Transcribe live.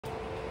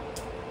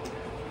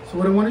So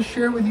what I want to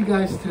share with you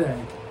guys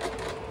today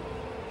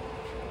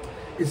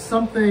is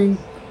something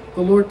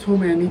the Lord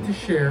told me I need to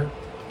share,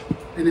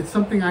 and it's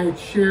something I had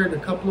shared a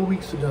couple of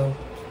weeks ago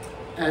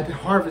at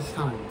harvest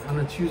time on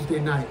a Tuesday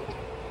night.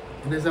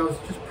 And as I was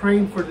just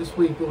praying for this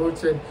week, the Lord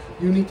said,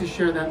 you need to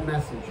share that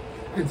message.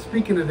 And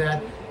speaking of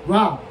that,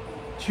 Rob,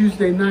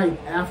 Tuesday night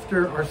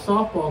after our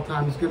softball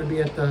time, is going to be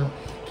at the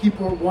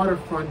Keyport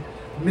Waterfront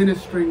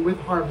ministering with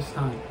Harvest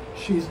Time.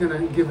 She's going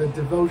to give a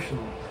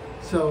devotional.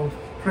 So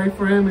pray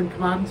for him and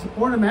come out and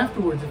support him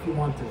afterwards if you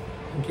want to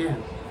and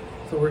can.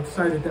 So we're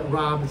excited that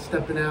Rob is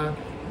stepping out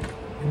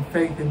in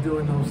faith and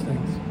doing those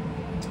things.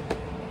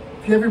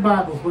 If you have your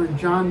Bibles, we're in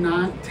John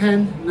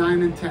 10,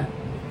 9, and 10.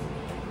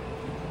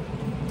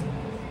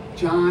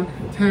 John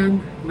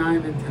 10,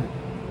 9, and 10.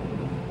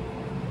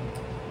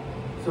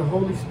 So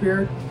Holy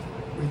Spirit,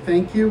 we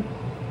thank you.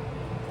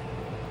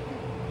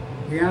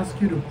 We ask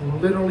you to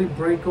literally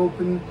break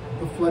open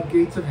the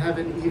floodgates of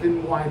heaven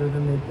even wider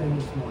than they've been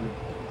this morning.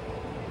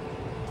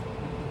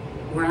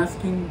 We're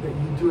asking that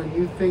you do a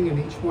new thing in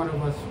each one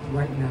of us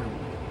right now.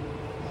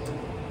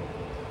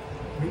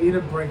 We need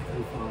a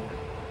breakthrough, Father.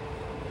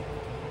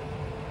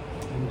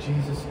 In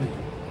Jesus'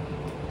 name.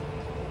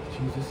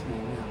 Jesus'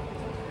 name now.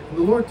 And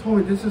the Lord told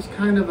me this is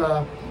kind of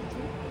a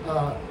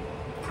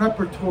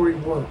preparatory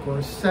work or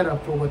a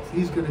setup for what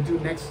he's going to do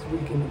next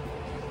week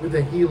with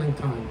the healing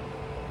time.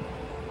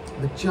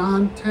 But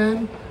John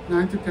 10,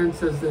 9 to 10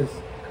 says this: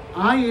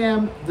 I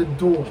am the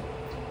door.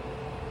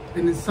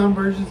 And in some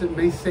versions it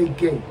may say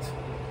gate.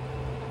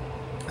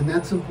 And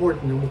that's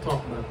important, and we'll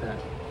talk about that.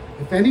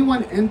 If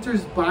anyone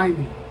enters by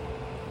me,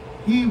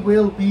 he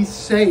will be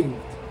saved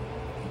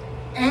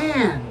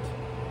and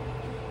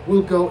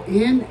will go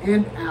in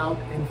and out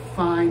and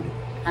find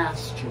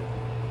pasture.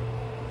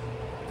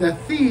 The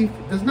thief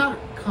does not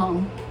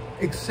come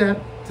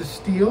except to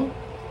steal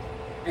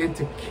and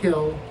to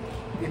kill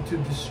and to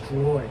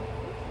destroy.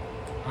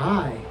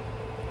 I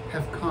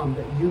have come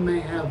that you may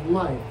have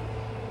life,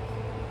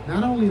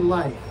 not only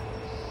life,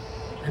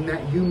 and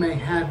that you may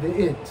have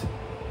it,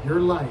 your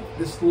life,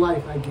 this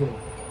life I give,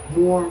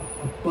 more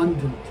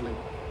abundantly.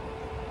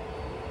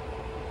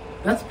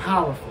 That's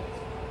powerful.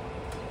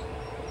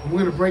 I'm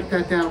going to break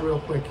that down real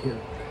quick here.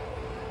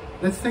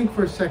 Let's think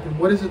for a second.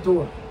 What is a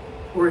door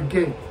or a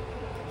gate?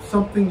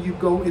 Something you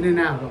go in and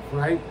out of,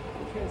 right?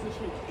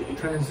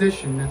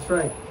 Transition, that's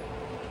right.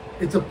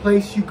 It's a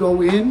place you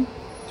go in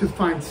to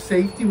find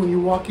safety when you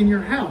walk in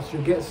your house.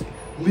 You're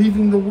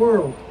leaving the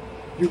world.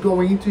 You're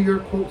going into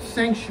your, quote,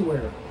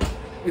 sanctuary.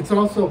 It's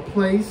also a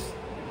place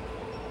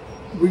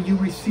where you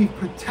receive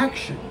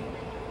protection.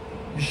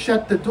 You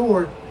shut the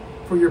door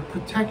for your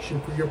protection,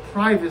 for your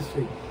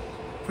privacy,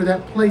 for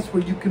that place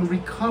where you can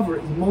recover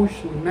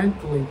emotionally,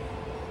 mentally,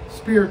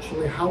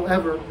 spiritually,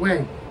 however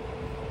way.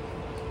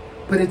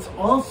 But it's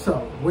also,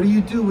 what do you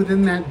do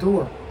within that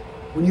door?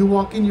 When you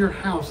walk in your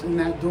house in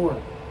that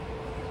door,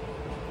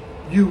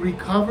 you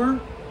recover,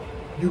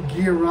 you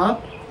gear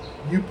up,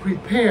 you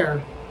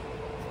prepare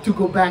to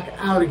go back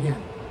out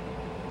again,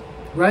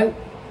 right?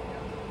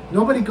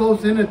 Nobody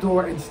goes in a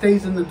door and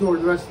stays in the door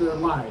the rest of their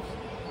lives.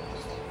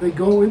 They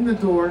go in the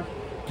door,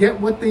 get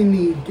what they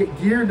need, get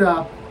geared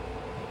up,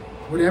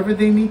 whatever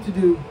they need to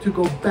do to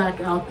go back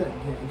out that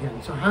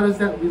again. So how does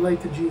that relate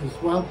to Jesus?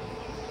 Well,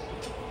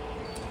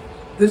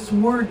 this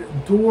word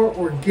door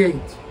or gate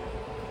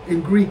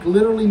in Greek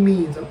literally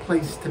means a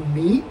place to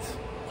meet.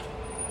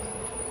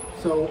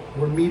 So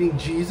we're meeting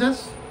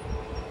Jesus.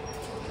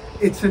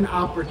 It's an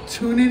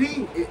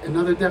opportunity.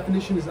 Another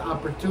definition is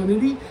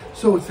opportunity.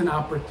 So it's an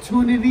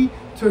opportunity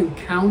to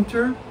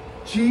encounter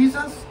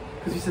Jesus,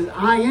 because he says,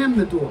 I am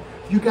the door.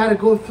 You got to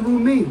go through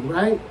me,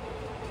 right?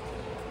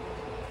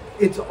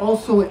 It's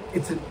also,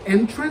 it's an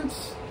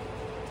entrance.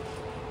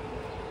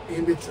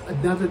 And it's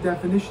another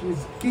definition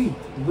is gate,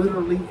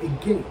 literally a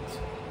gate.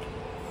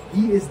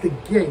 He is the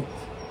gate.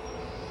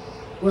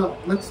 Well,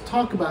 let's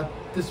talk about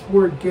this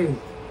word gate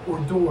or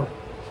door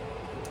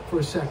for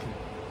a second.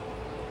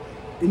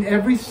 In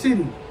every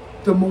city,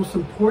 the most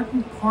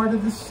important part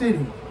of the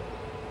city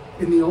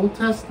in the Old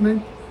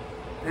Testament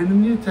and the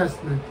New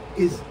Testament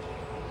is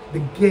the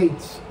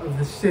gates of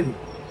the city.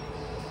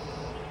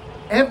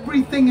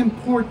 Everything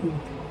important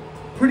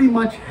pretty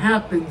much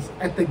happens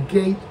at the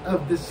gate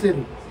of the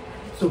city.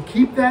 So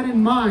keep that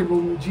in mind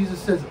when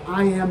Jesus says,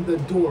 I am the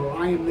door, or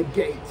I am the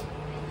gate.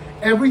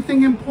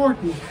 Everything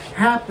important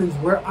happens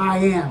where I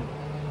am.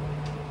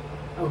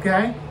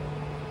 Okay?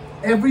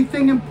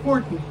 Everything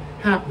important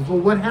happens. Well,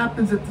 what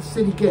happens at the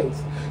city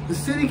gates? The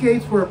city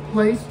gates were a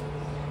place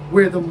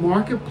where the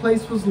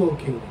marketplace was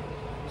located.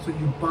 So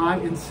you buy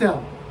and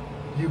sell.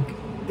 You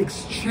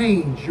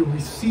exchange, you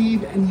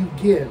receive, and you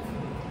give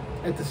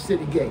at the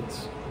city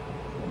gates.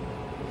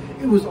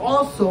 It was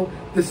also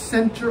the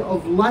center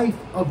of life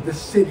of the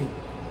city.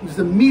 It was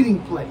a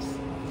meeting place.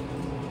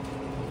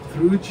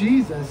 Through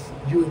Jesus,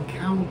 you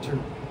encounter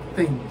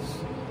things.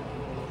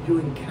 You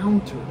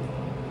encounter.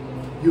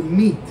 You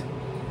meet.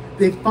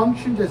 They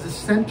functioned as a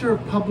center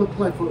of public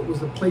life where it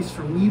was a place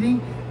for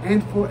meeting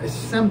and for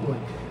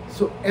assembling.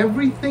 So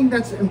everything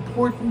that's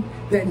important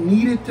that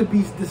needed to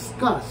be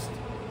discussed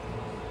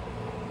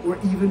or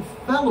even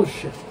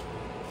fellowship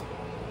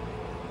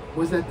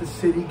was at the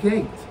city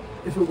gate.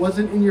 If it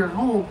wasn't in your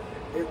home,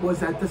 it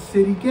was at the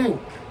city gate.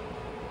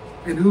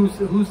 And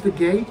who's the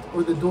gate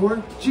or the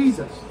door?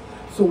 Jesus.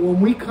 So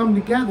when we come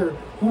together,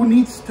 who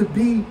needs to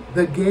be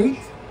the gate,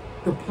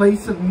 the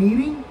place of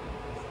meeting,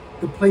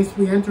 the place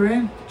we enter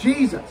in?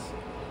 Jesus.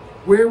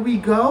 Where we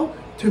go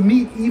to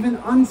meet even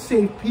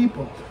unsaved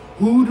people.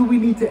 Who do we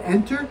need to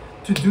enter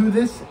to do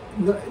this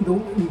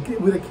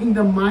with a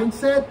kingdom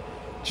mindset?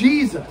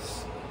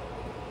 Jesus.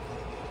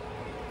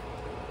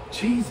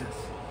 Jesus.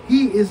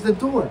 He is the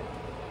door.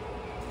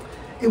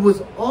 It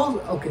was all,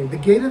 okay, the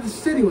gate of the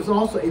city was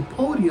also a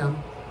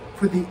podium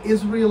for the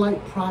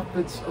Israelite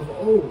prophets of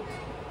old.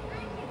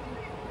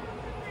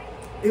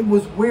 It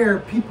was where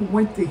people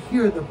went to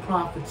hear the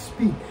prophets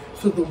speak.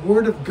 So the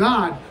word of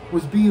God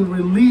was being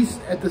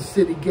released at the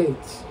city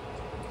gates.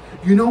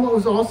 You know what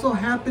was also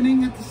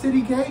happening at the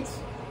city gates?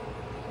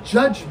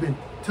 Judgment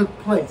took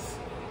place.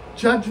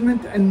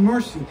 Judgment and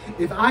mercy.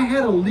 If I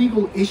had a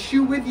legal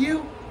issue with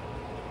you,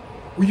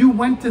 you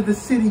went to the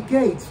city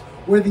gates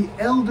where the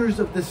elders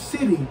of the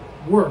city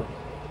were,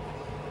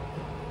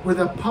 where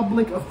the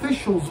public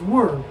officials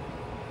were,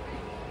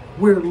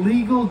 where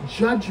legal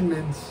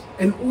judgments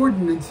and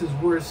ordinances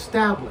were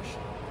established.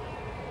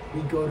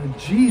 We go to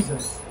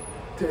Jesus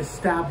to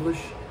establish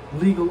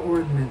legal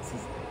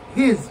ordinances,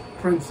 his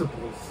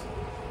principles,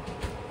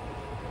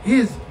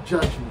 his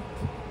judgment,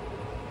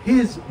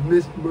 his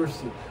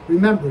mercy.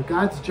 Remember,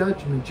 God's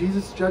judgment,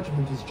 Jesus'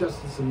 judgment is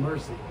justice and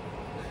mercy.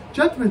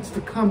 Judgment's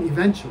to come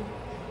eventually.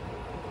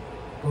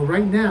 But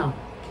right now,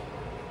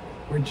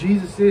 where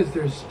Jesus is,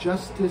 there's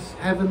justice,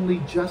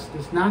 heavenly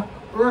justice, not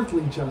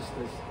earthly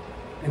justice,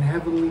 and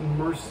heavenly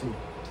mercy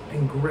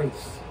and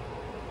grace.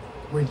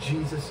 Where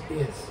Jesus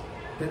is,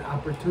 that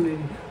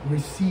opportunity to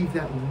receive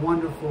that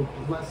wonderful,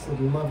 blessed,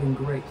 loving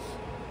grace,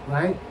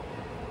 right?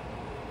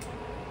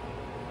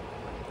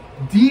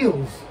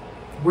 Deals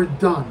were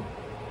done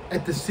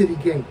at the city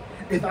gate.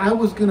 If I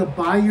was going to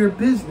buy your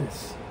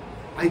business,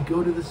 I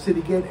go to the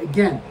city gate.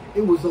 Again,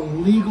 it was a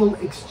legal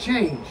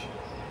exchange.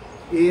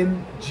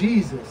 In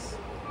Jesus,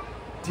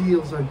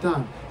 deals are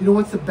done. You know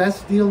what's the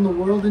best deal in the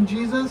world in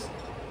Jesus?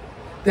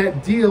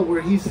 That deal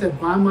where he said,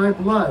 by my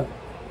blood,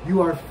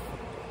 you are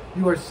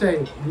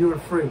saved, and you are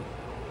free.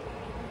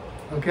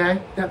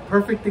 Okay? That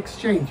perfect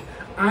exchange.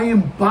 I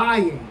am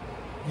buying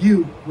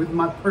you with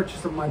my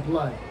purchase of my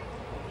blood.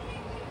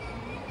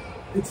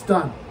 It's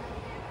done.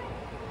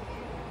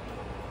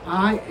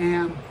 I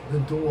am the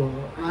door.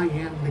 I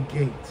am the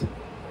gate.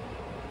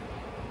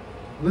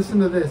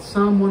 Listen to this.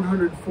 Psalm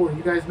 104.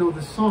 You guys know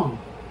this song.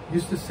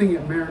 Used to sing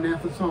it,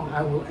 Maranatha song.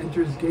 I will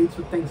enter his gates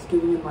with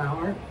thanksgiving in my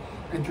heart.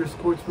 Enter his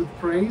courts with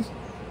praise.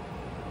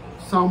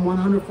 Psalm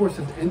 104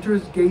 says, enter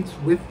his gates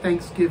with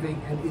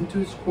thanksgiving and into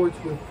his courts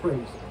with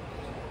praise.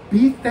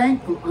 Be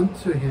thankful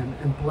unto him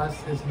and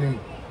bless his name.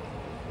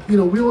 You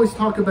know, we always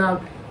talk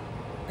about,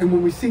 and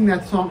when we sing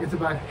that song, it's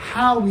about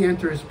how we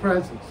enter his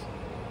presence.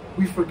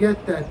 We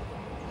forget that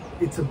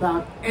it's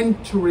about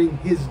entering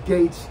his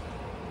gates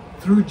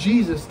through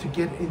Jesus to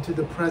get into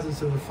the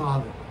presence of the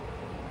Father.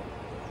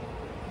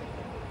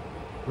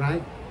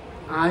 Right?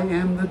 I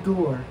am the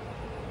door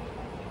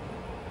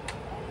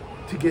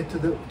to get to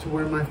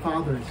where my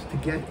Father is, to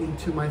get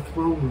into my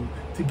throne room,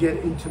 to get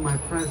into my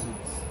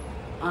presence.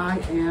 I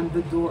am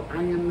the door. I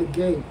am the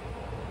gate.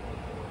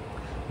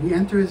 We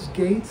enter his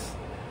gates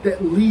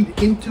that lead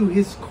into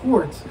his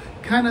courts,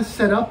 kind of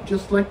set up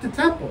just like the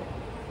temple.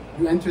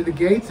 You enter the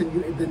gates, and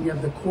then you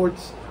have the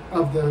courts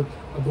of the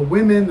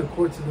women, the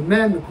courts of the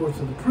men, the courts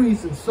of the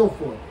priests, and so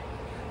forth.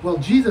 Well,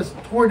 Jesus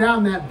tore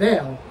down that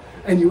veil,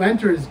 and you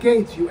enter his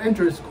gates, you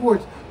enter his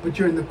courts, but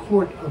you're in the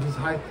court of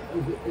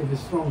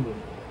his throne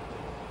room.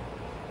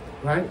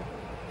 Right?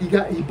 He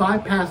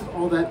bypassed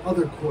all that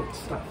other court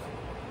stuff.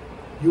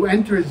 You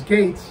enter his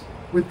gates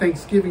with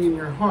thanksgiving in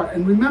your heart.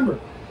 And remember,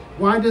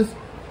 why does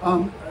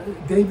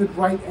David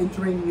write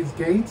entering his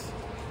gates?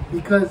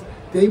 Because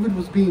David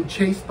was being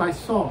chased by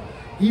Saul.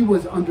 He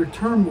was under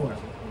turmoil,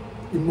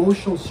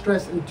 emotional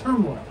stress and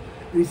turmoil.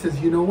 And he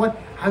says, you know what?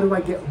 How do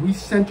I get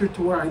recentered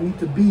to where I need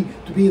to be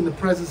in the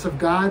presence of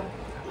God?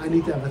 I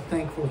need to have a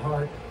thankful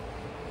heart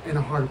and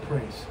a heart of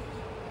praise.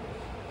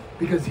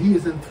 Because he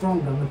is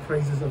enthroned on the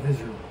praises of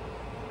Israel.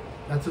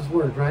 That's his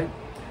word, right?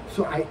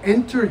 So I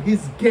enter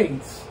his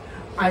gates.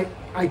 I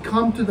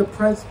come to the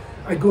presence.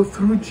 I go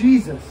through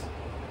Jesus,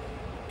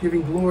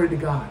 giving glory to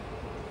God.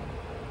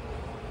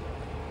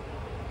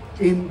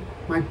 In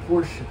my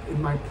portion,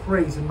 in my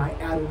praise, in my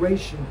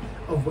adoration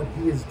of what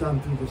he has done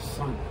through the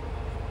Son.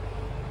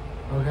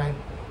 Okay?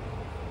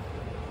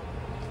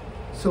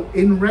 So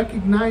in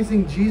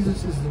recognizing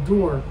Jesus as the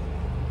door,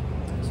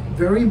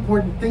 very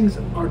important things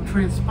are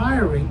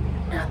transpiring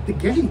at the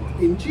gate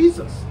in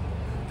Jesus.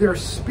 There are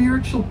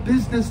spiritual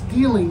business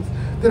dealings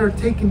that are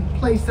taking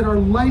place that are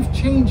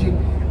life-changing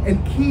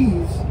and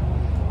keys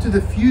to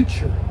the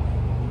future,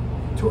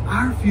 to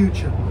our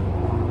future.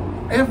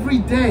 Every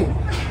day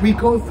we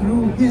go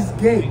through his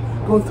gate.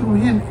 go through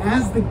him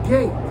as the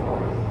gate.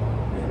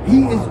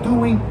 He is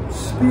doing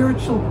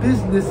spiritual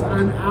business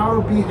on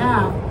our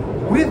behalf,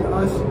 with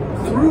us,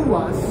 through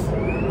us,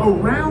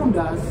 around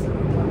us,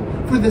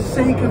 for the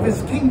sake of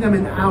his kingdom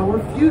and our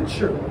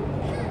future.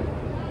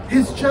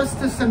 His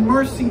justice and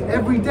mercy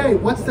every day.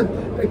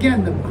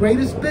 Again, the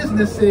greatest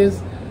business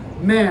is,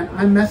 man,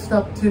 I messed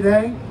up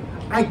today.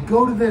 I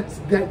go to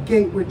that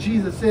gate where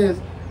Jesus is,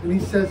 and he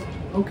says,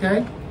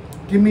 okay,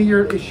 give me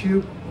your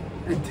issue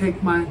and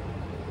take my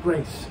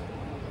grace.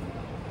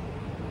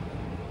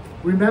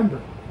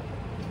 Remember,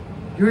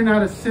 you're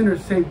not a sinner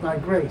saved by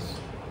grace.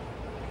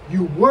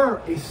 You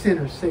were a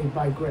sinner saved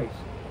by grace.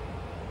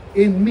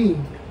 In me,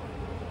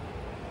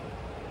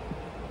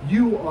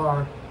 you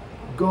are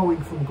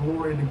going from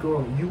glory to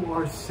glory. You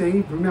are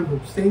saved. Remember,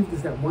 saved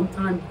is that one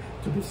time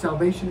to be.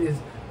 Salvation is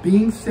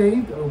being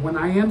saved, or when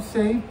I am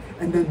saved,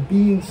 and then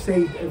being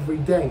saved every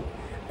day.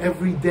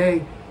 Every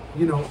day,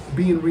 you know,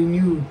 being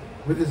renewed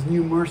with his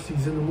new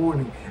mercies in the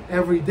morning.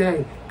 Every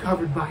day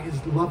covered by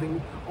his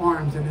loving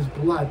arms and his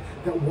blood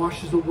that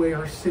washes away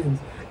our sins.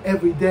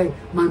 Every day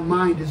my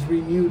mind is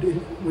renewed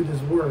with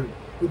his word,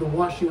 with the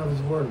washing of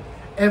his word.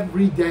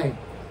 Every day.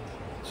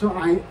 So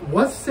I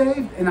was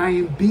saved and I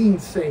am being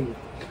saved.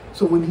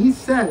 So when he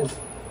says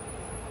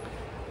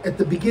at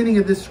the beginning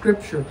of this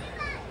scripture,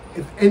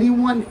 if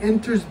anyone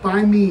enters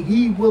by me,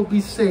 he will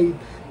be saved.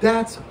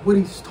 That's what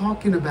he's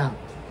talking about.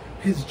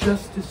 His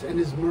justice and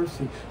his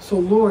mercy. So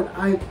Lord,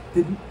 I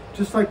did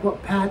just like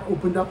what Pat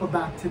opened up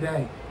about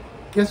today.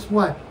 Guess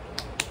what?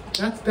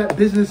 That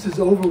business is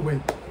over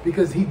with,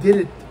 because he did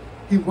it.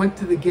 He went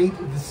to the gate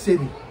of the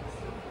city.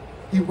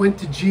 He went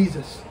to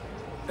Jesus.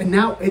 And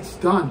now it's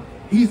done.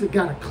 He's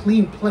got a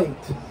clean plate.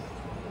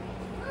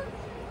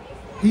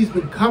 He's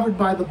been covered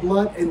by the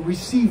blood and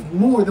received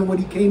more than what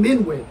he came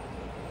in with,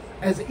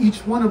 as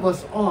each one of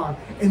us are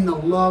in the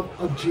love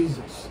of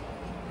Jesus,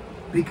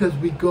 because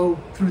we go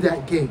through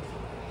that gate.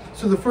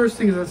 So the first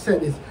thing, as I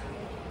said, is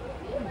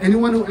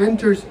anyone who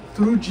enters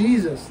through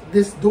Jesus,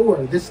 this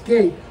door, this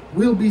gate,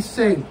 will be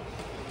saved.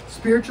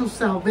 Spiritual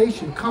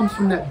salvation comes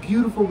from that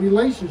beautiful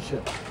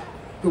relationship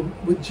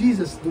with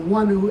Jesus, the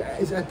one who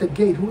is at the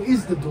gate, who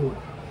is the door.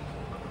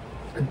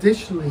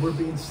 Additionally, we're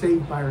being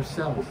saved by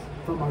ourselves,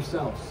 from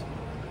ourselves.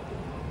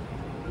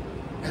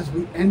 As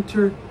we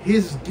enter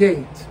his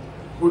gate,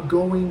 we're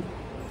going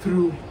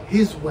through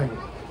his way.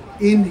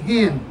 In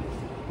him,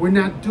 we're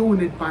not doing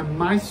it by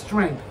my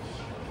strength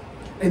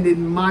and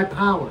in my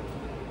power.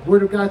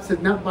 Word of God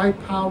said, not by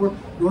power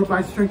nor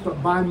by strength,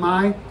 but by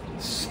my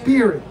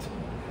spirit.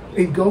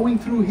 In going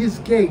through his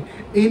gate,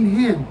 in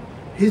him,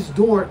 his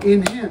door,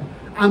 in him,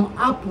 I'm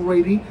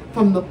operating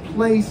from the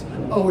place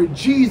where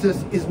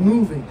Jesus is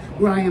moving,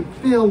 where I am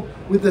filled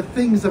with the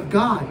things of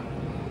God,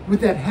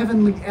 with that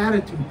heavenly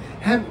attitude,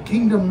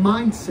 kingdom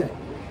mindset,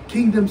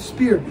 kingdom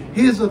spirit,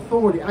 his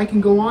authority. I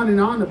can go on and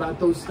on about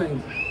those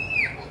things.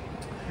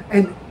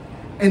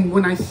 And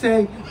when I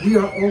say we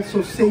are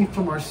also saved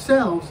from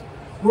ourselves,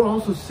 we're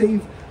also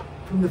saved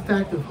from the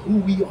fact of who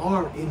we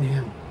are in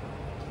him.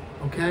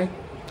 Okay?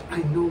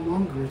 I'm no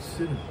longer a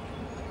sinner.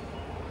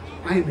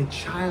 I am a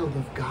child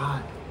of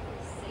God,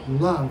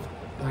 loved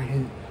by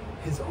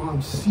his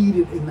arms,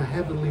 seated in the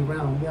heavenly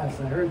realm. Yes,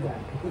 I heard that.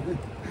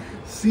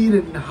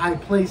 Seated in the high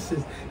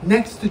places,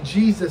 next to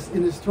Jesus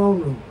in his throne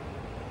room,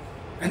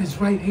 at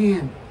his right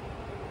hand.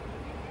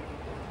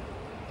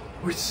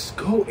 We're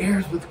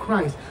co-heirs with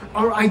Christ.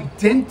 Our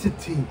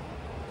identity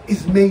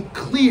is made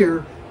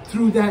clear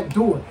through that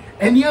door.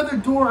 Any other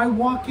door I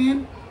walk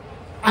in,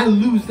 I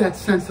lose that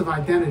sense of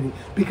identity,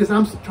 because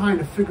I'm trying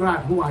to figure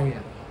out who I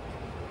am.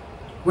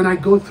 When I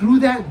go through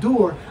that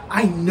door,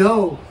 I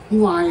know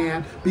who I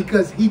am,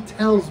 because he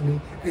tells me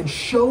and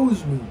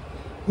shows me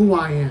who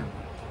I am.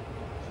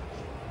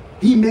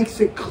 He makes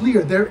it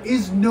clear. There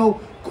is no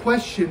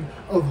question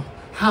of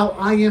how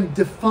I am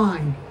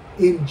defined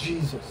in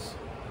Jesus.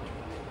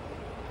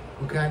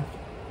 Okay?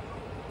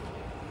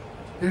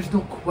 There's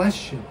no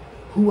question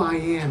who I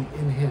am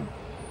in him.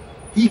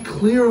 He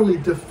clearly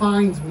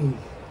defines me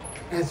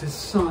as his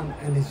son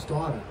and his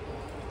daughter.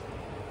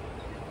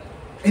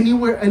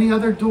 Anywhere, any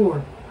other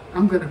door,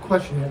 I'm going to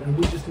question it, and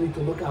we just need to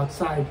look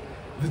outside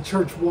the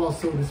church wall,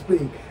 so to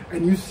speak,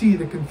 and you see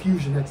the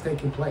confusion that's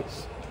taking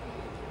place.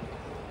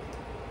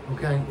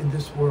 Okay, in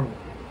this world,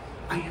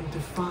 I am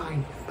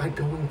defined by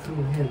going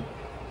through him.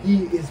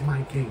 He is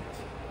my gate.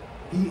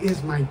 He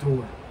is my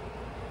door.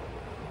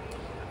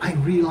 I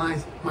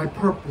realize my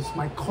purpose,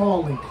 my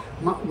calling,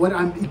 what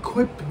I'm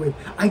equipped with.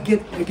 I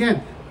get,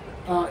 again,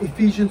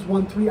 Ephesians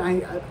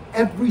 1:3,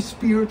 every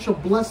spiritual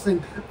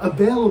blessing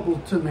available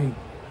to me.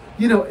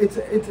 You know,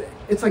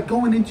 it's like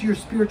going into your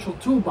spiritual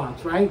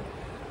toolbox, right?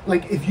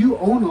 Like if you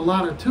own a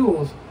lot of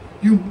tools,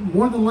 you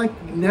more than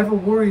likely never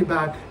worry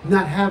about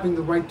not having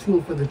the right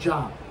tool for the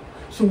job.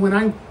 So when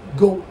I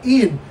go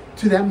in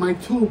to my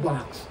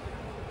toolbox,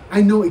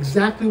 I know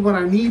exactly what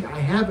I need. I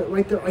have it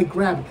right there. I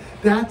grab it.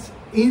 That's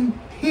in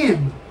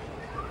him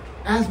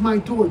as my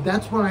door.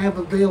 That's what I have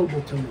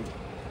available to me.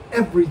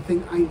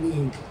 Everything I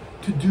need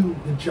to do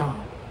the job,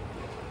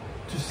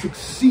 to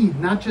succeed,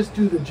 not just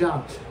do the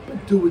job,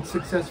 but do it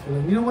successfully.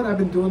 And you know what I've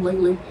been doing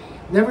lately?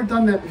 Never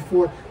done that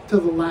before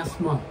till the last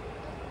month.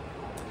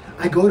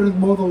 I go to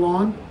mow the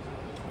lawn.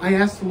 I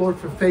ask the Lord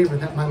for favor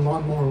that my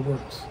lawnmower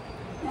works.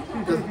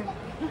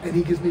 And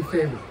he gives me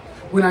favor.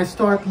 When I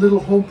start little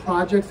home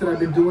projects that I've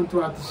been doing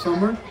throughout the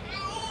summer,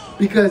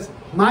 because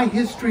my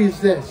history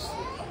is this.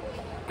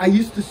 I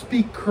used to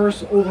speak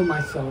curse over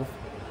myself,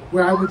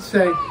 where I would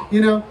say,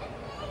 you know,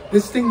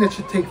 this thing that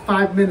should take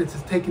 5 minutes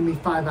is taking me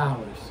 5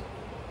 hours.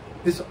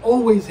 This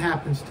always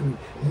happens to me.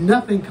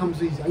 Nothing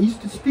comes easy. I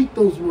used to speak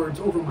those words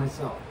over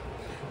myself.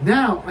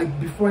 Now,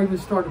 before I even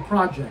start a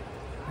project,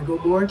 I go,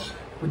 Lord,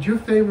 would your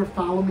favor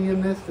follow me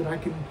in this, that I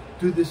can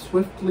do this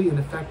swiftly and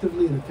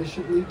effectively and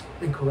efficiently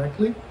and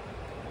correctly?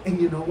 And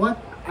you know what?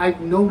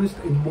 I've noticed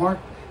a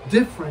marked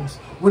difference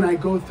when I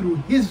go through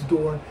his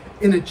door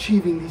in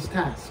achieving these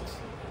tasks.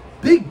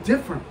 Big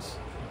difference.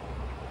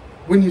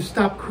 When you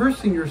stop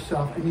cursing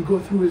yourself and you go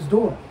through his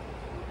door.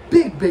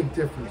 Big, big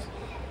difference.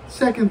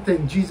 Second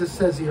thing Jesus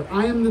says here,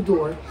 I am the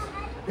door.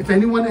 If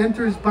anyone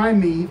enters by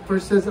me,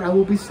 first says, I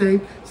will be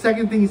saved.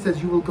 Second thing he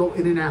says, you will go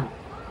in and out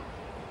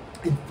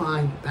and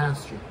find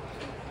pasture.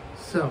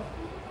 So,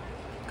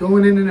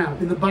 going in and out.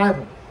 In the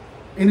Bible,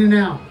 in and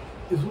out,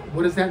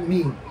 what does that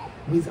mean?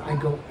 It means I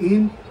go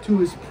into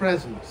his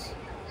presence,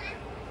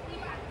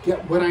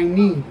 get what I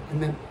need,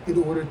 and then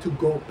in order to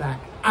go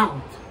back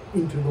out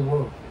into the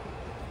world.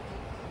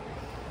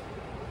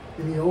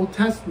 In the Old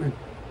Testament,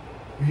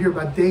 you hear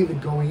about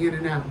David going in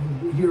and out.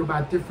 You hear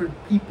about different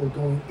people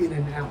going in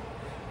and out.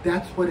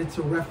 That's what it's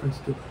a reference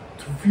to.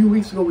 A few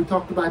weeks ago, we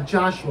talked about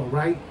Joshua,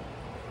 right?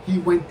 He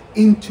went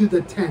into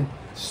the tent,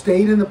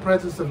 stayed in the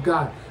presence of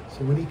God.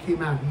 So when he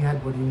came out, he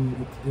had what he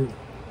needed to do.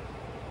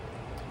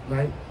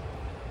 Right?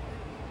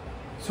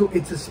 So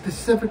it's a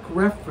specific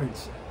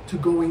reference to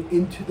going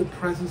into the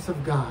presence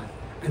of God.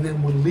 And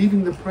then when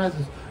leaving the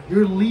presence,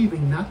 you're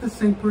leaving not the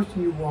same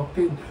person you walked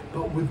in,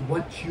 but with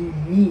what you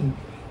need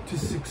to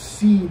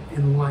succeed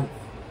in life.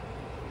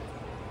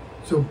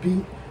 So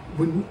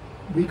when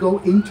we go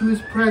into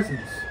his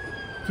presence,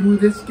 through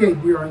this gate,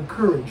 we are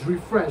encouraged,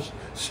 refreshed,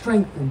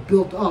 strengthened,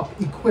 built up,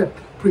 equipped,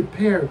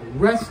 prepared,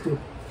 rested.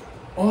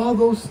 All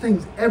those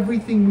things,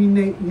 everything we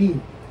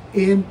need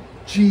in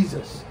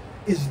Jesus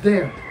is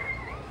there.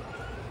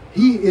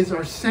 He is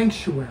our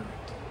sanctuary.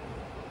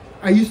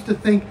 I used to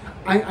think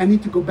I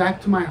need to go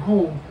back to my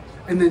home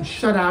and then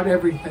shut out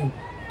everything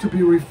to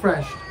be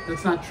refreshed.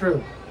 That's not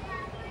true.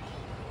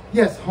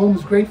 Yes, home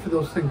is great for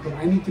those things, but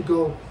I need to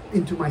go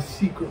into my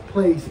secret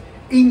place,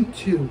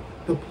 into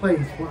the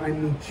place where I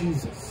meet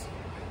Jesus.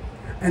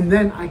 And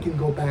then I can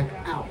go back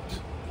out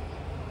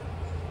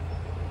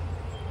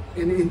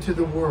and into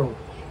the world.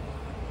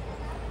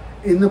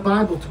 In the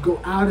Bible, to go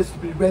out is to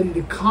be ready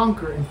to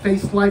conquer and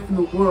face life in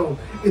the world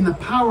in the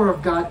power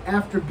of God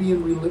after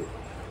being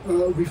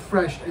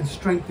refreshed and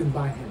strengthened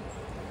by him.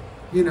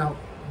 You know,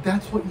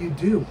 that's what you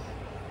do.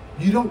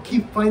 You don't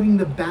keep fighting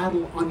the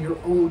battle on your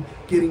own,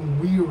 getting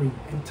weary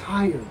and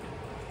tired.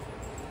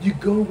 You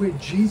go where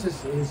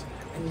Jesus is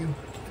and you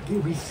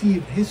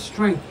receive his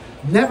strength.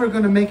 Never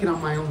going to make it on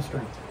my own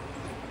strength.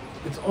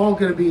 It's all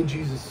going to be in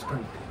Jesus'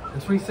 strength.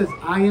 That's why he says,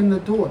 I am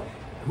the door.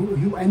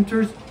 Who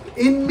enters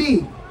in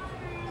me,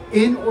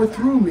 in or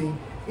through me,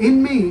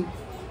 in me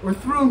or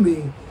through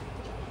me,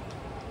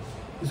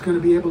 is going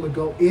to be able to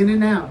go in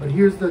and out. But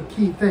here's the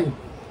key thing.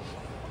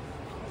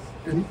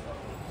 And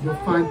you'll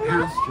find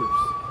pastures.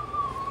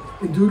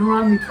 In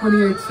Deuteronomy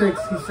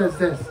 28:6, he says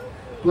this,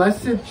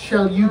 blessed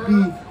shall you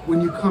be when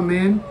you come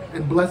in,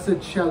 and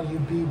blessed shall you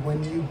be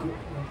when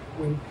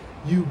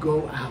you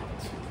go out.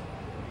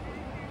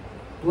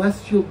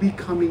 Blessed you'll be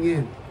coming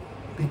in,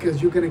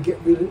 because you're going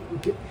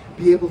to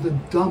be able to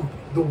dump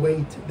the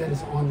weight that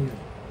is on you,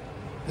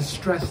 the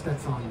stress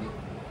that's on you,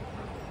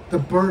 the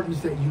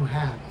burdens that you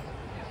have.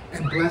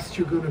 And blessed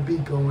you're going to be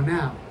going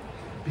out,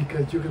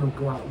 because you're going to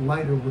go out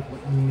lighter with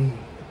what you need.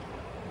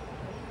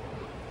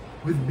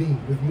 With me,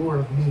 with more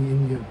of me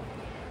in you.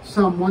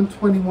 Psalm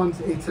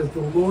 121:8 says, the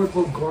Lord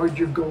will guard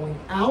your going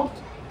out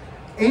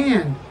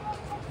and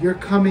your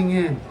coming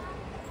in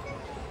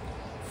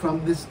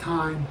from this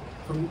time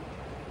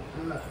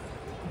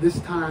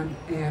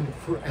and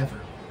forever.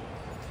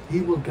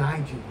 He will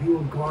guide you. He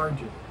will guard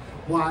you.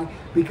 Why?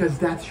 Because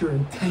that's your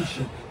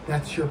intention.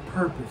 That's your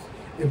purpose.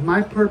 If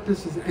my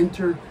purpose is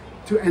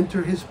to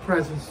enter his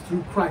presence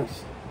through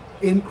Christ,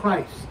 in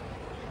Christ,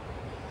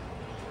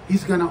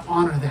 he's going to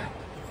honor that.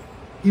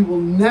 He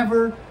will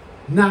never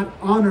not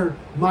honor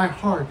my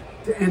heart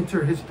to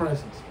enter his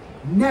presence.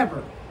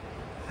 Never.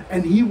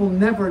 And he will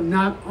never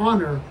not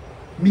honor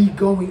me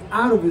going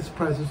out of his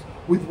presence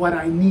with what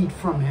I need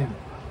from him.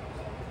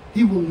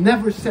 He will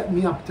never set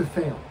me up to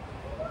fail.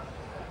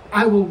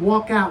 I will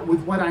walk out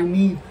with what I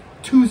need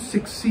to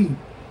succeed.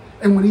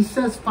 And when he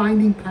says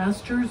finding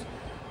pastures,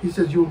 he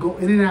says you'll go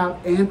in and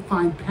out and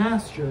find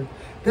pasture.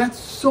 That's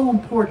so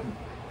important,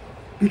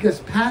 because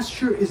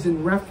pasture is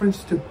in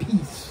reference to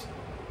peace,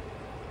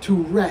 to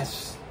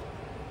rest,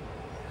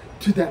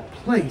 to that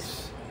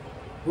place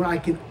where I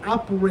can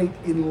operate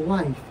in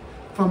life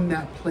from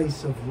that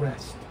place of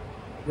rest,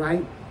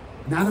 right?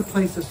 Not a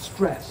place of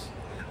stress,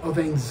 of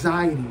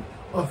anxiety,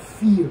 of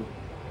fear.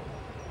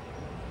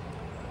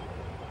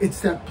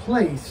 It's that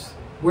place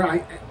where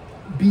I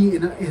be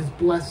in his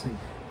blessing,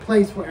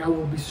 place where I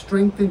will be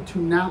strengthened to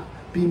not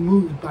be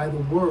moved by the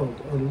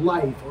world or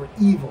life or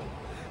evil.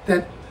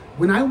 That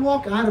when I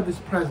walk out of his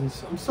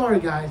presence, I'm sorry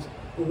guys,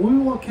 but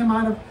when we come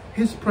out of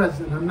his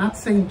presence, I'm not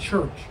saying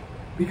church,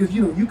 because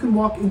you can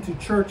walk into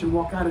church and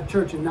walk out of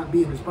church and not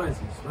be in his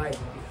presence, right?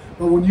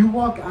 But when you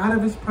walk out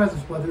of his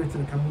presence, whether it's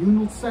in a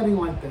communal setting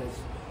like this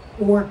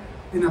or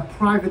in a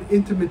private,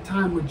 intimate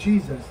time with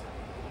Jesus,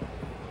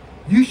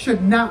 you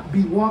should not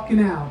be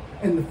walking out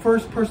and the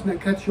first person that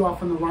cuts you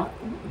off in the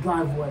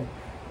driveway,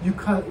 you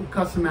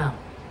cuss him out.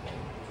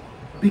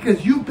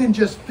 Because you've been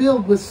just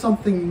filled with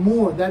something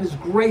more that is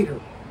greater,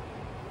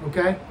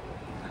 okay?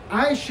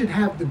 I should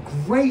have the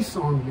grace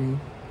on me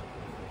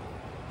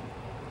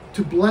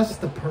to bless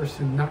the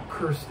person, not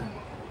curse them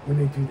when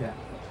they do that.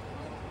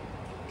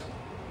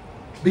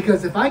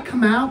 Because if I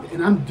come out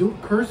and I'm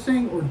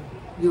cursing or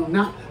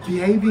not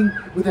behaving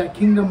with that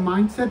kingdom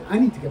mindset, I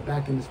need to get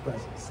back in his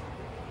presence.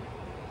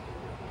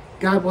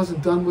 God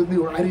wasn't done with me,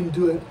 or I didn't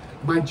do it,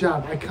 my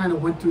job. I kind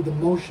of went through the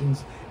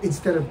motions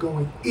instead of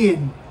going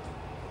in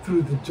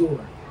through the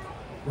door,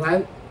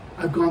 right?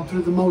 I've gone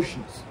through the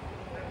motions.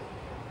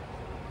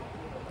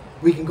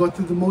 We can go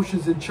through the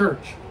motions in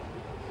church.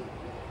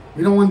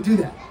 We don't want to do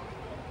that.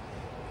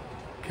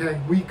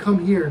 Okay, we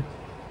come here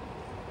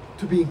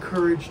to be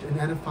encouraged and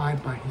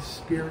edified by his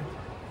Spirit,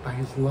 by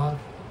his love,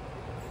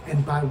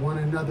 and by one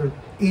another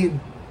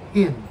in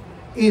him,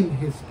 in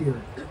his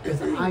Spirit.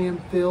 As I am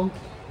filled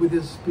with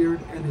his Spirit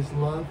and his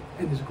love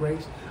and his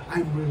grace,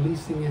 I'm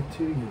releasing it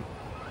to you.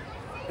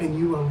 And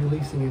you are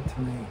releasing it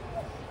to me.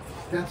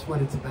 That's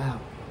what it's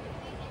about,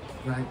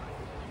 right?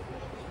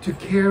 To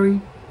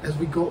carry, as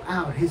we go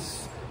out,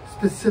 his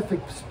specific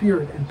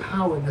spirit and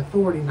power and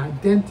authority and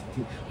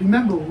identity.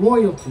 Remember,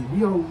 royalty.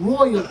 We are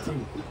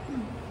royalty.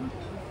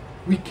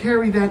 We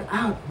carry that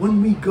out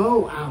when we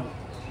go out,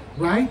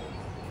 right?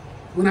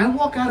 When I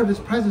walk out of his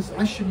presence,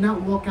 I should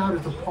not walk out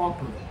as a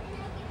pauper,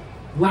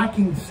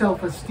 lacking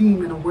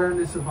self-esteem and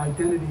awareness of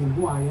identity and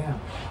who I am.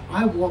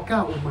 I walk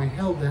out with my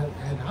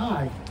head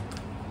high,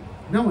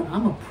 knowing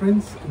I'm a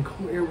prince and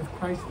co-heir with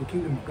Christ in the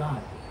kingdom of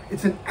God.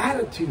 It's an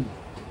attitude,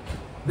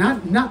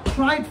 not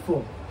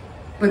prideful,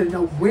 but an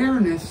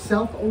awareness,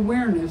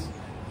 self-awareness,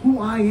 who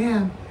I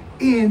am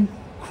in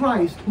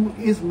Christ, who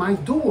is my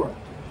door,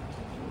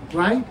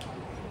 right?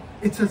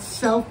 It's a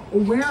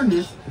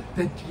self-awareness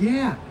that,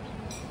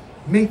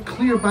 made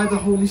clear by the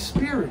Holy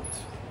Spirit,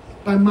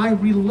 by my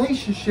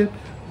relationship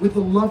with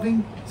the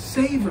loving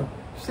Savior.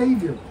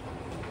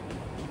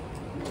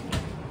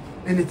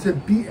 And to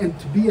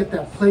be at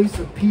that place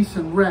of peace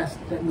and rest,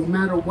 that no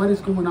matter what is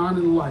going on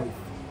in life,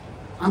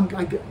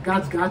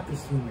 God's got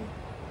this for me.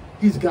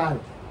 He's got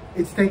it.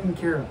 It's taken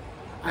care of.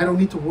 I don't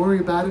need to worry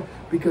about it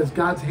because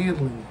God's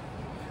handling it.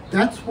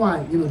 That's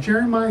why,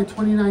 Jeremiah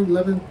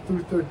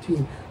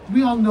 29:11-13.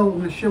 We all know, I'm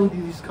going to share with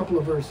you these couple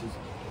of verses.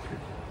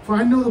 For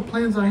I know the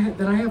plans that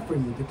I have for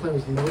you,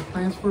 declares the Lord,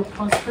 plans for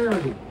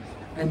prosperity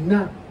and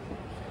not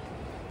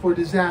for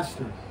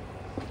disaster,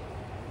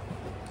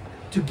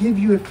 to give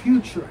you a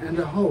future and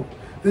a hope.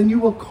 Then you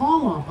will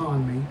call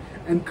upon me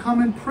and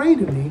come and pray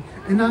to me,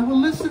 and I will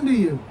listen to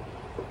you.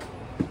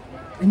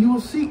 And you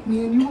will seek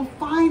me, and you will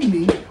find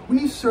me when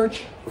you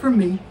search for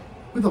me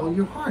with all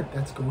your heart.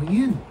 That's going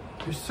in.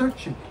 You're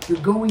searching. You're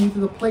going into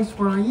the place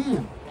where I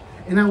am.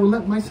 And I will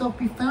let myself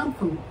be found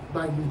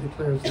by you,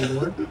 declares the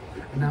Lord.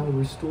 And I will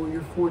restore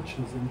your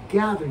fortunes and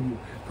gather you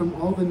from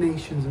all the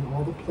nations and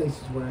all the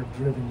places where I've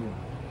driven you,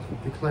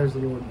 declares the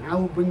Lord. And I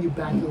will bring you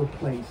back to the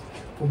place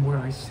from where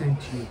I sent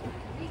you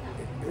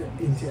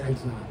into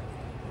exile.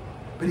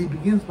 But he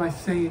begins by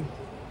saying,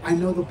 I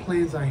know the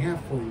plans I have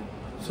for you.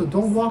 So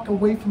don't walk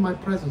away from my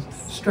presence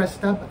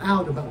stressed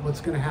out about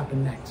what's going to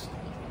happen next.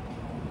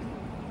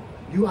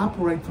 You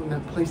operate from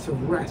that place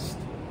of rest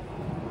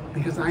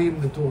because I am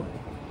the door.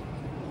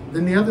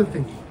 Then the other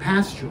thing,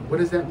 pasture. What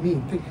does that mean?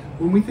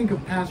 When we think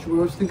of pasture, we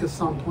always think of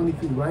Psalm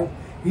 23, right?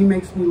 He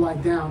makes me lie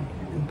down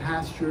in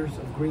pastures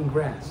of green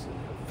grass,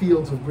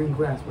 fields of green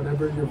grass,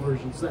 whatever your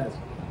version says.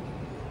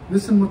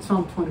 Listen what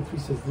Psalm 23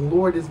 says. The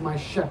Lord is my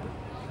shepherd.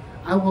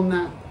 I will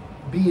not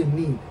be in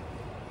need.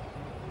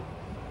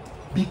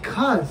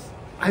 Because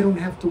I don't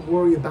have to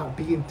worry about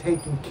being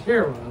taken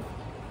care of,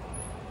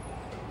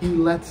 he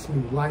lets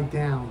me lie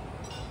down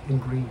in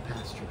green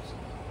pastures.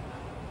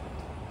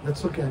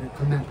 Let's look at it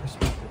from that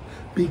perspective.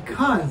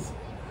 Because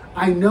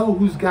I know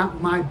who's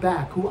got my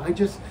back, who I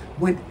just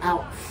went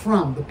out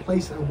from, the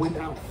place I went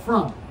out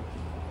from.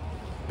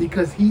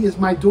 Because he is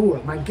my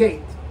door, my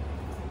gate.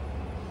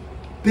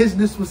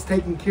 Business was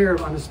taken care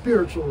of on a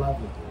spiritual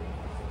level.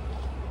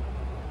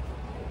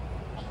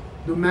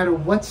 No matter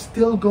what's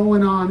still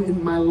going on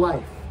in my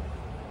life,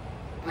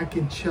 I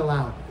can chill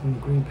out in the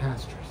green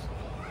pastures.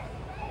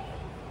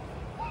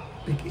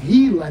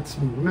 He lets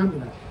me, remember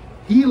that.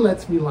 He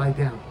lets me lie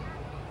down.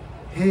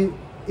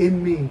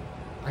 In me,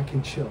 I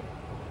can chill.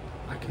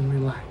 I can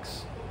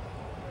relax.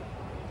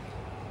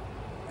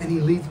 And he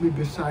leads me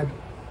beside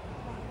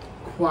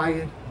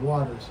quiet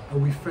waters, a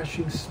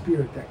refreshing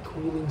spirit, that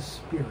cooling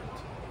spirit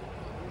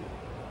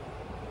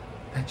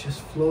that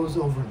just flows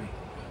over me.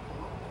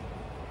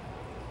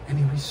 And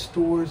he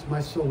restores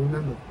my soul.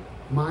 Remember,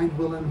 mind,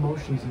 will, and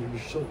emotions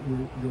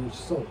are your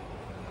soul.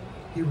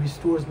 He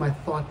restores my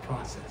thought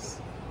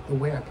process, the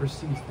way I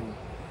perceive things.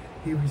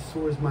 He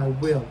restores my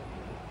will,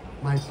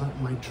 my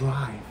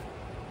drive,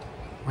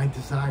 my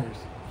desires.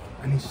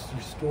 And he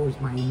restores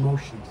my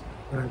emotions,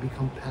 what I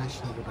become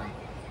passionate about.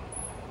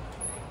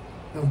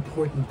 The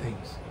important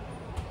things.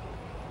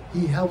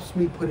 He helps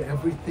me put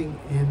everything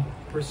in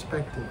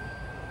perspective.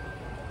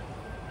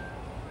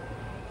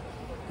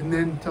 And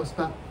then talks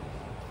about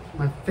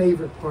my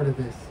favorite part of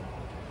this.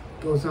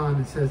 Goes on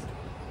and says,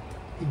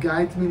 he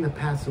guides me in the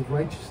paths of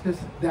righteousness.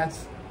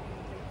 That's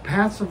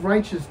paths of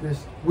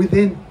righteousness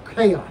within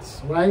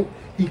chaos, right?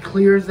 He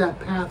clears that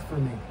path for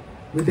me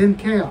within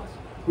chaos.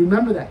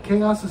 Remember that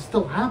chaos is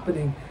still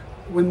happening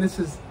when this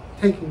is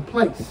taking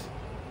place.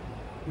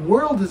 The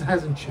world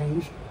hasn't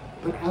changed,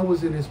 but I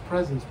was in his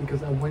presence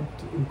because I went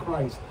in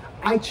Christ.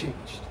 I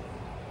changed.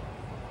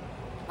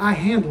 I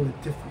handle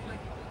it differently,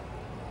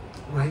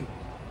 right?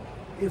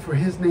 For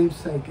his name's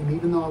sake, and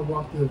even though I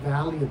walk through the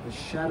valley of the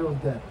shadow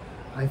of death,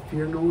 I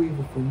fear no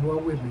evil, for you are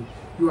with me.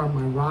 You are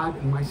my rod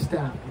and my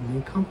staff, and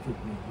they comfort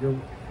me.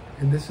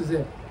 And this is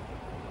it.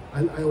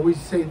 I always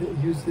say that,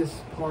 use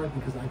this part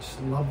because I just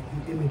love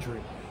the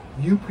imagery.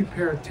 You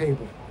prepare a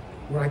table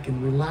where I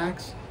can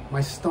relax,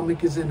 my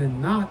stomach isn't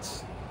in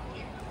knots,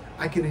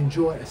 I can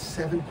enjoy a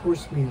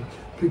 7-course meal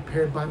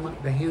prepared by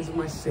the hands of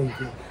my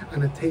Savior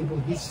on a table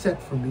he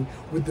set for me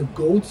with the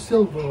gold,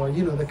 silver, or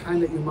the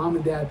kind that your mom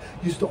and dad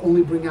used to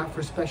only bring out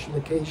for special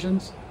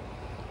occasions,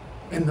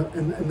 and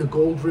the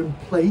gold rimmed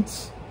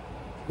plates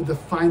with the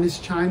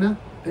finest china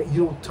that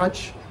you don't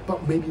touch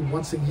but maybe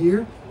once a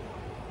year.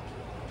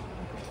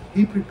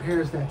 He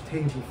prepares that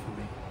table for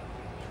me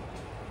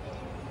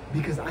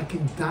because I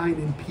can dine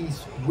in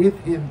peace with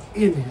him,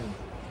 in him,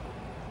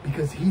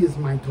 because he is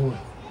my door.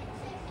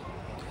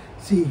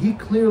 See, he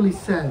clearly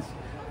says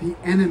the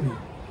enemy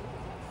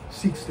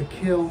seeks to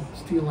kill,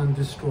 steal, and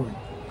destroy.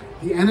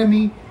 The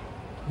enemy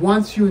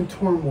wants you in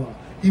turmoil.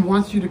 He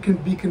wants you to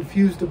be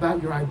confused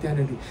about your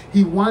identity.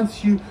 He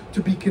wants you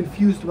to be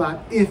confused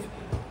about if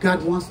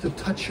God wants to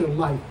touch your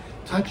life,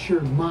 touch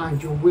your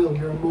mind, your will,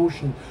 your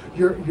emotion,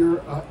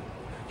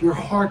 your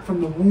heart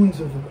from the wounds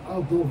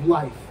of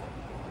life.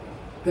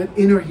 That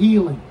inner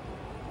healing,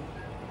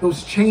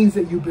 those chains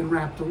that you've been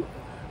wrapped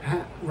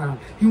around.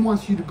 He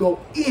wants you to go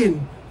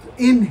in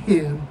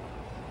him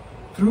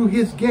through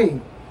his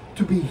gate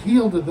to be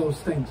healed of those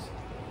things.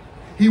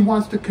 He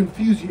wants to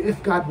confuse you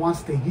if God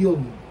wants to heal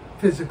you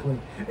physically,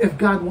 if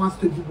God wants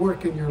to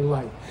work in your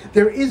life.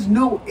 There is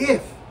no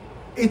if.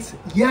 It's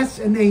yes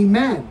and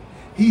amen.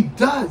 He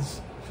does.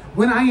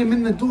 When I am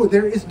in the door,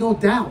 there is no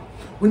doubt.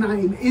 When I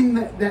am in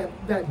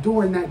that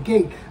door and that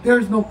gate, there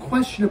is no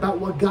question about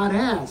what God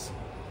has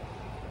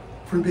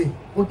for me,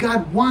 what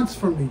God wants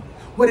for me,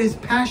 what his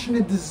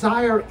passionate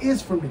desire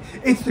is for me.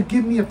 It's to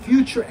give me a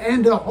future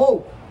and a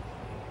hope.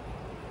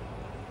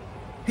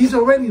 He's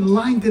already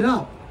lined it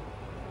up.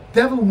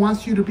 Devil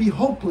wants you to be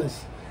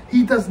hopeless.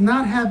 He does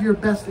not have your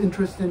best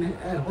interest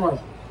at heart.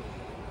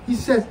 He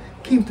says,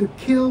 came to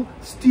kill,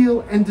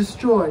 steal, and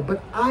destroy.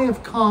 But I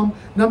have come,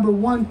 number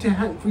one,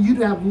 for you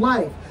to have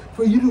life,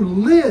 for you to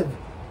live.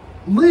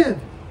 Live.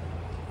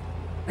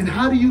 And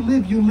how do you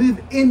live? You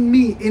live in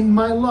me, in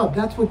my love.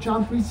 That's what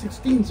John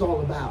 3:16 is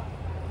all about.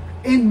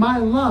 In my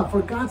love.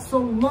 For God so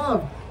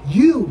loved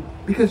you,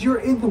 because you're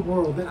in the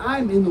world and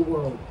I'm in the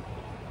world.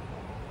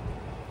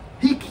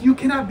 You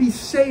cannot be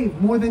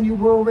saved more than you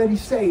were already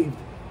saved.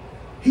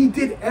 He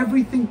did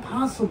everything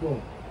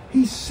possible.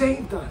 He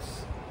saved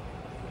us.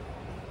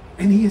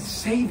 And he is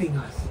saving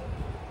us.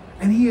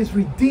 And he is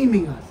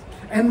redeeming us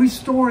and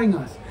restoring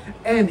us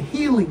and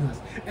healing us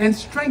and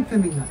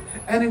strengthening us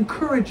and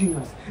encouraging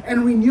us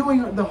and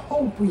renewing the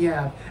hope we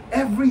have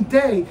every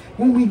day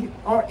when we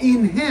are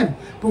in him.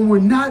 But when we're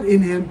not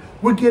in him,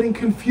 we're getting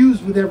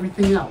confused with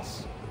everything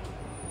else.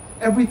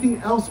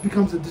 Everything else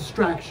becomes a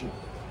distraction.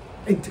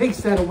 It takes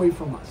that away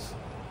from us.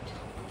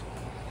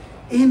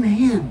 In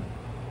him,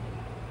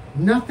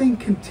 nothing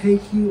can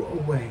take you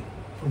away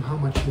from how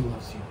much he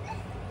loves you.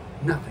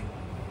 Nothing.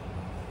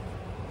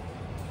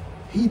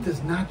 He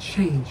does not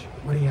change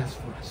what he has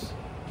for us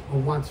or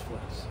wants for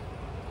us.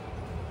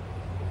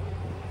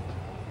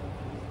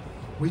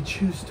 We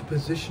choose to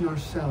position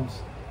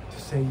ourselves to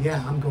say,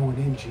 yeah, I'm going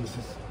in,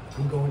 Jesus.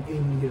 I'm going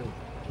in you.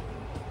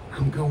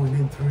 I'm going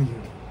in through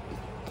you.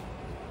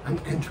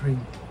 I'm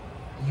entering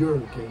your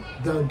gate,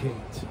 the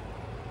gate,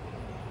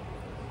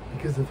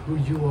 because of who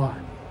you are.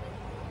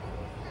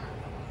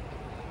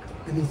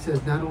 And he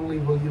says, not only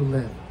will you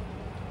live,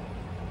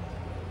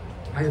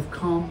 I have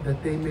come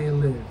that they may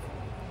live.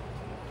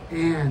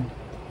 And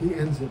he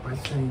ends it by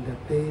saying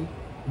that they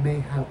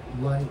may have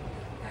life,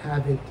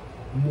 have it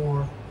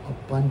more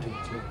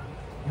abundantly.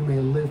 You may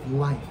live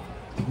life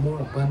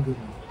more abundantly.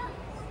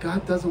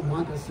 God doesn't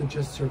want us to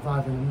just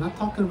survive. And I'm not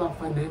talking about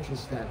financial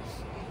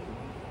status.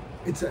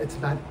 It's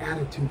about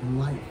attitude in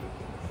life.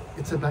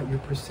 It's about your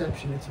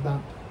perception. It's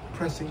about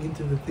pressing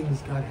into the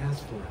things God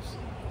has for us.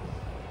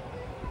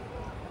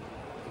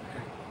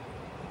 Okay.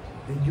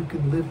 That you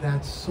can live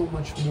that so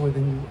much more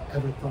than you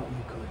ever thought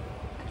you could.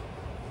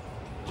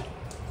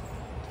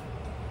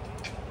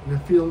 And I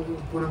feel,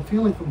 what I'm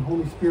feeling from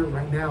Holy Spirit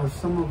right now is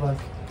some of us,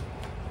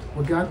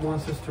 what God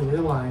wants us to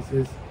realize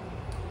is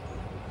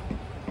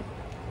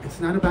it's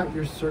not about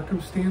your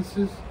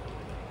circumstances,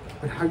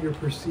 but how you're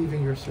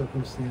perceiving your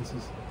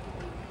circumstances.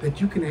 That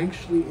you can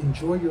actually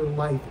enjoy your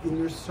life in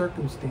your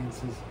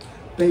circumstances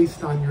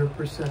based on your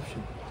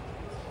perception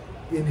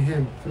in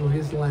Him, through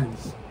His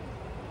lens,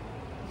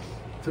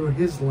 through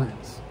His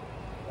lens,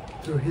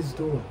 through His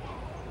door.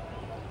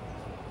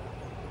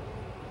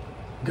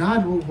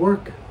 God will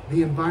work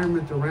the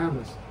environment around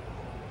us,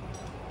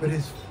 but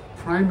His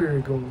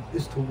primary goal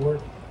is to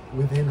work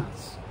within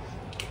us.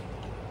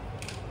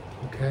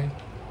 Okay?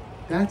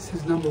 That's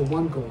His number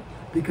one goal.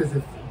 Because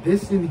if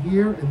this in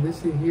here and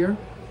this in here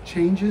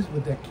changes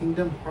with that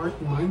kingdom heart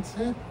and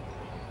mindset,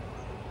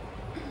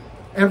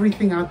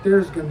 everything out there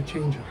is going to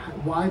change.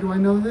 Why do I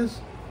know this?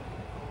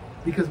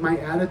 Because my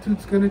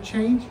attitude's going to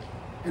change,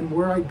 and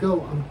where I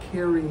go, I'm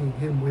carrying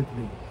Him with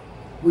me,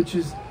 which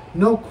is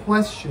no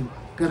question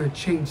going to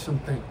change some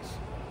things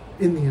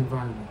in the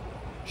environment,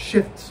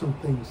 shift some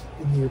things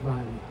in the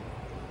environment.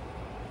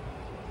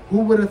 Who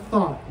would have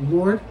thought,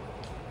 Lord,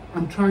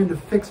 I'm trying to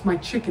fix my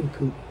chicken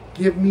coop.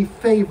 Give me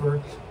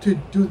favor to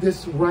do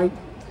this right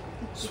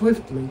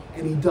swiftly,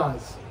 and He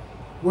does.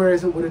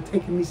 Whereas it would have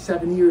taken me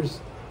 7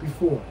 years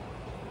before.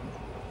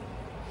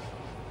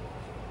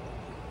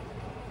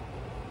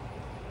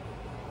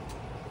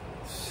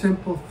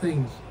 Simple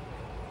things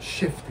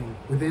shifting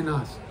within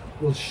us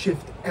will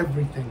shift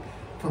everything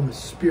from a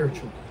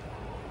spiritual.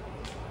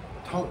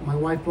 My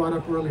wife brought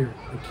up earlier,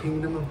 the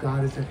kingdom of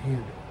God is at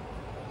hand.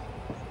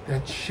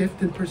 That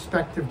shift in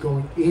perspective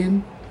going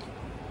in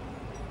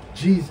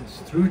Jesus,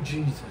 through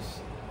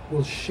Jesus,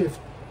 will shift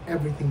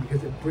everything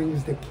because it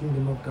brings the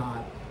kingdom of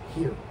God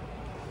here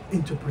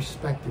into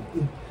perspective.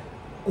 It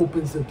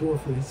opens the door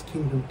for His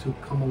kingdom to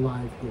come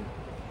alive here.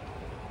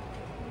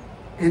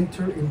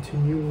 Enter into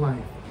new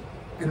life.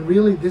 And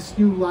really, this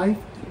new life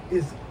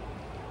is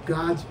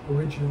God's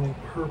original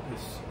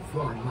purpose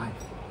for our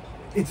life.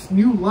 It's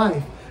new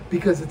life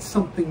because it's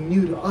something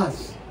new to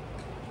us.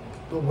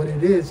 But what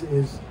it is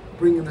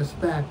bringing us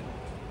back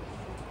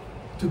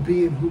to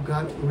being who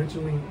God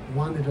originally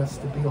wanted us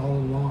to be all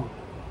along.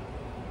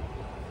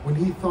 When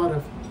He thought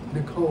of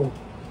Nicole,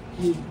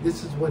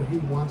 this is what He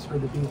wants her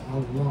to be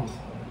all along.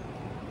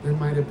 There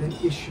might have been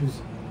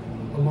issues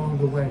along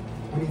the way.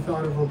 When He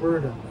thought of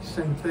Roberta,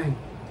 same thing.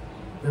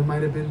 There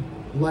might have been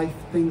life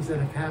things that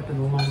have happened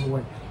along the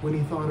way. When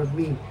He thought of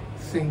me,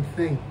 same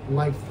thing,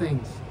 life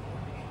things.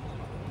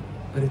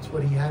 But it's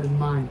what He had in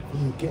mind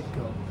from the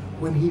get-go,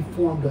 when He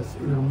formed us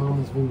in our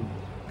mama's womb,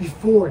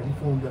 before He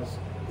formed us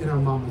in our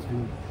mama's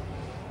womb.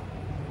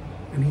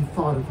 And He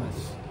thought of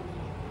us.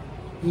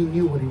 He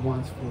knew what He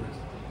wants for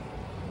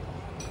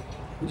us.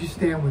 Would you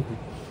stand with me?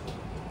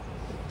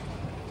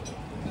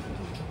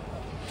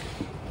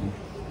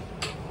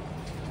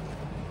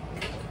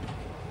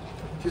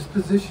 Just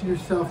position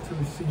yourself to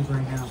receive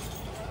right now.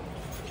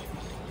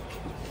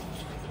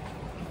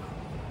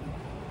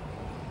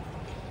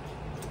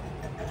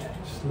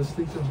 Just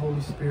listening to the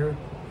Holy Spirit.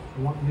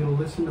 I want you to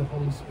listen to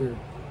Holy Spirit.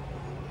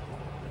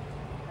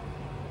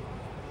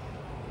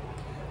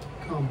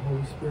 Come,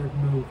 Holy Spirit,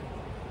 move.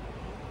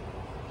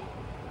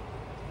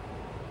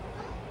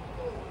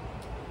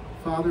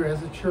 Father,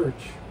 as a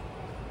church,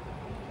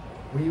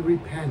 we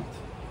repent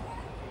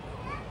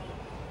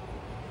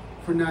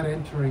for not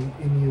entering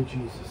in You,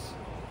 Jesus.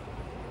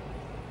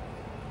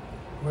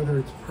 Whether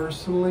it's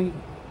personally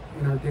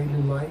in our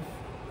daily life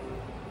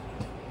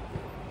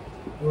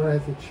or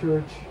as a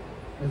church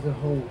as a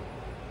whole.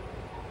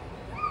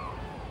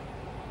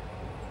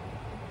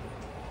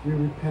 We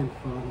repent,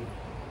 Father.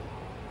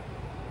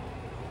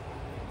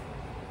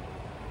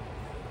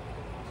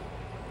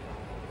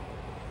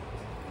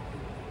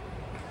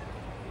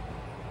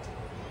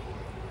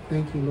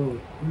 Thank You,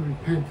 Lord. We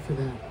repent for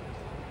that.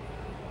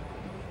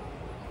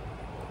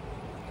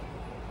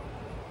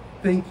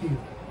 Thank You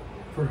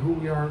for who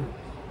we are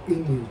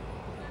in You.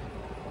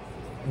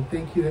 And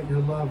thank You that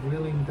Your love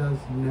really does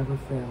never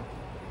fail.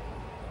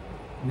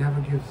 Never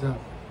gives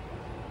up.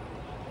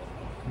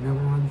 Never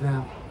runs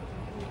out.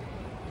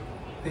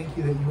 Thank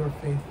You that You are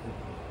faithful.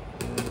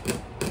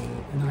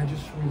 And I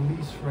just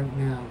release right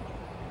now,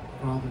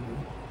 Father,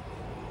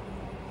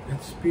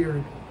 that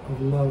spirit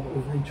of love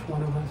over each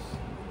one of us.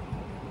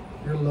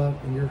 Your love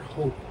and Your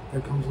hope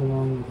that comes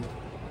along with it.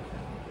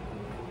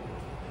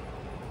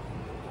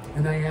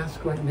 And I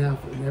ask right now,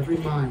 in every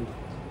mind,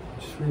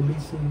 just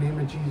release in the name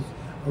of Jesus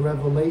a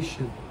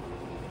revelation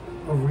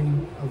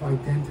of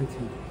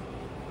identity.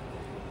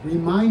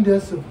 Remind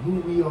us of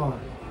who we are.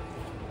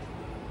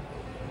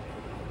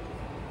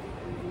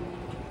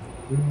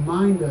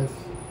 Remind us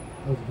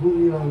of who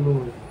we are,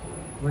 Lord,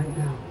 right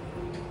now.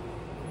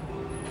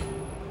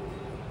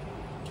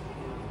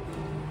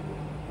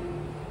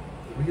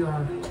 We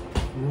are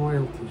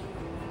royalty.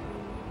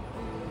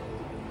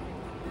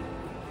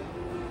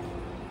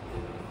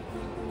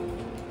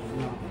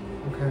 Wow.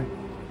 Okay.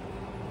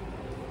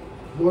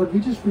 Lord, we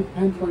just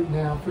repent right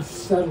now for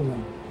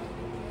settling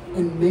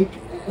and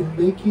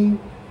making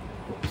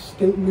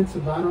statements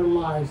about our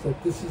lives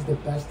that this is the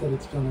best that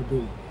it's going to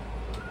be.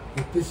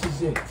 That this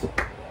is it.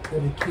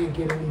 That it can't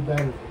get any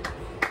better.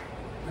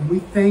 And we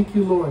thank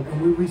you, Lord,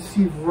 and we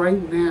receive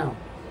right now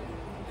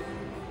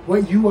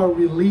what you are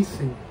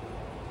releasing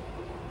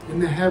in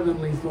the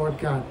heavenlies, Lord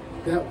God,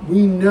 that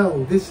we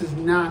know this is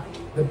not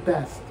the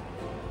best,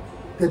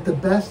 that the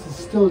best is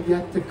still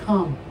yet to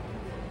come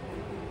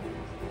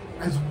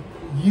as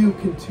you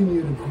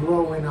continue to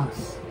grow in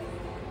us.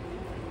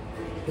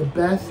 The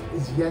best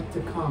is yet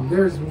to come.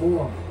 There's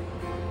more,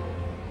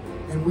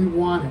 and we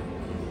want it.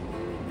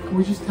 Can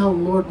we just tell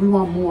them, Lord, we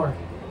want more.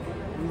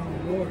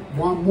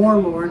 Want more,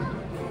 Lord.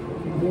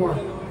 More,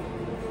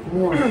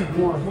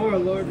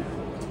 Lord.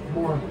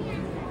 More.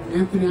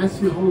 Anthony, I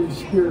see the Holy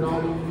Spirit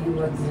all over you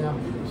right now.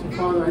 So,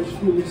 Father, I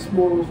just release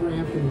more over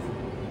Anthony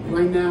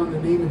right now in the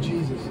name of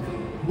Jesus.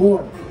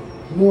 More.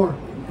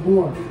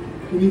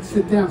 You need to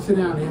sit down,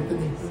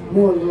 Anthony.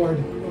 More, Lord.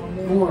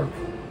 More.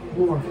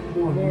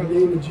 In the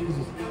name of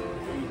Jesus.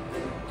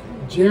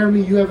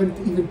 Jeremy, you haven't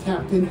even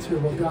tapped into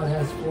what God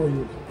has for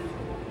you.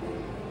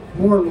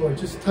 More, Lord.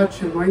 Just touch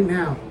him right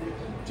now.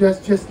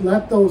 Just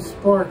let those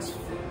sparks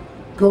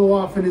go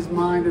off in his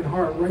mind and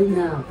heart right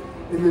now.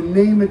 In the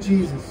name of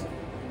Jesus.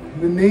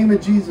 In the name of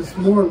Jesus,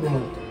 more,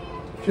 Lord.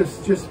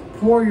 Just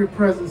pour your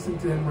presence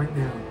into him right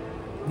now.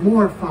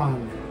 More, Father.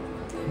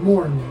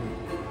 More.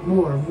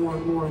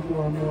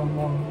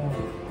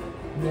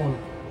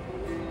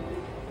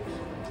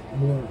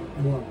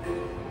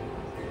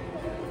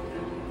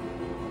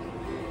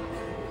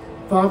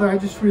 Father, I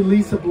just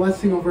release a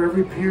blessing over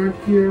every parent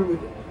here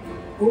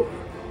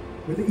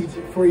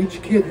for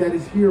each kid that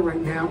is here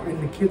right now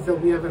and the kids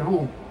that we have at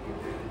home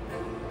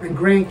and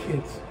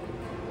grandkids.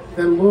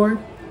 That, Lord,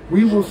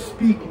 we will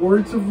speak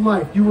words of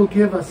life. You will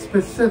give us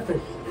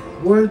specific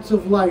words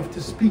of life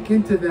to speak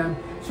into them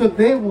so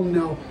they will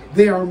know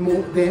they are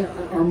more.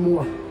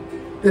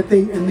 That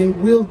they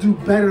will do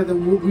better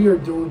than what we are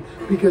doing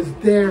because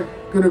they're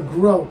going to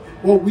grow.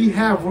 What we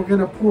have, we're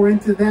going to pour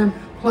into them,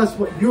 plus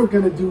what you're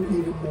going to do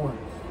even more.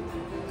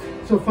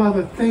 So,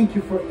 Father, thank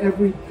you for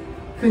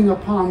everything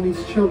upon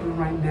these children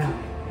right now.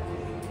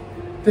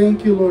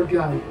 Thank you, Lord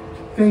God.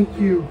 Thank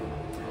you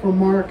for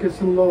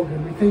Marcus and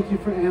Logan. We thank you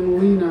for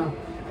Annalena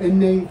and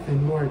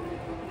Nathan, Lord.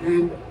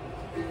 And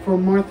for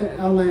Martha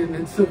Ellen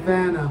and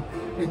Savannah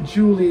and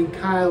Julie and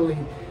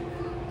Kylie,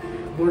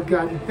 Lord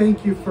God. And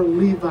thank you for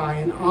Levi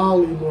and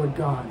Ollie, Lord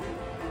God.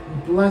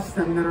 And bless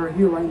them that are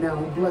here right now.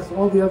 And bless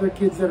all the other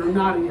kids that are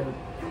not here,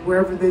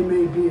 wherever they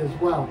may be as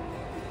well.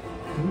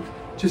 And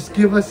just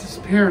give us as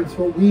parents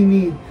what we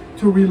need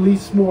to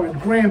release more, and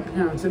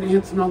grandparents and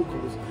aunts and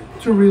uncles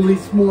to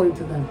release more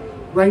into them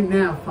right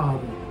now,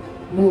 Father.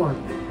 More.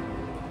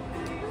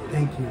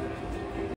 Thank you.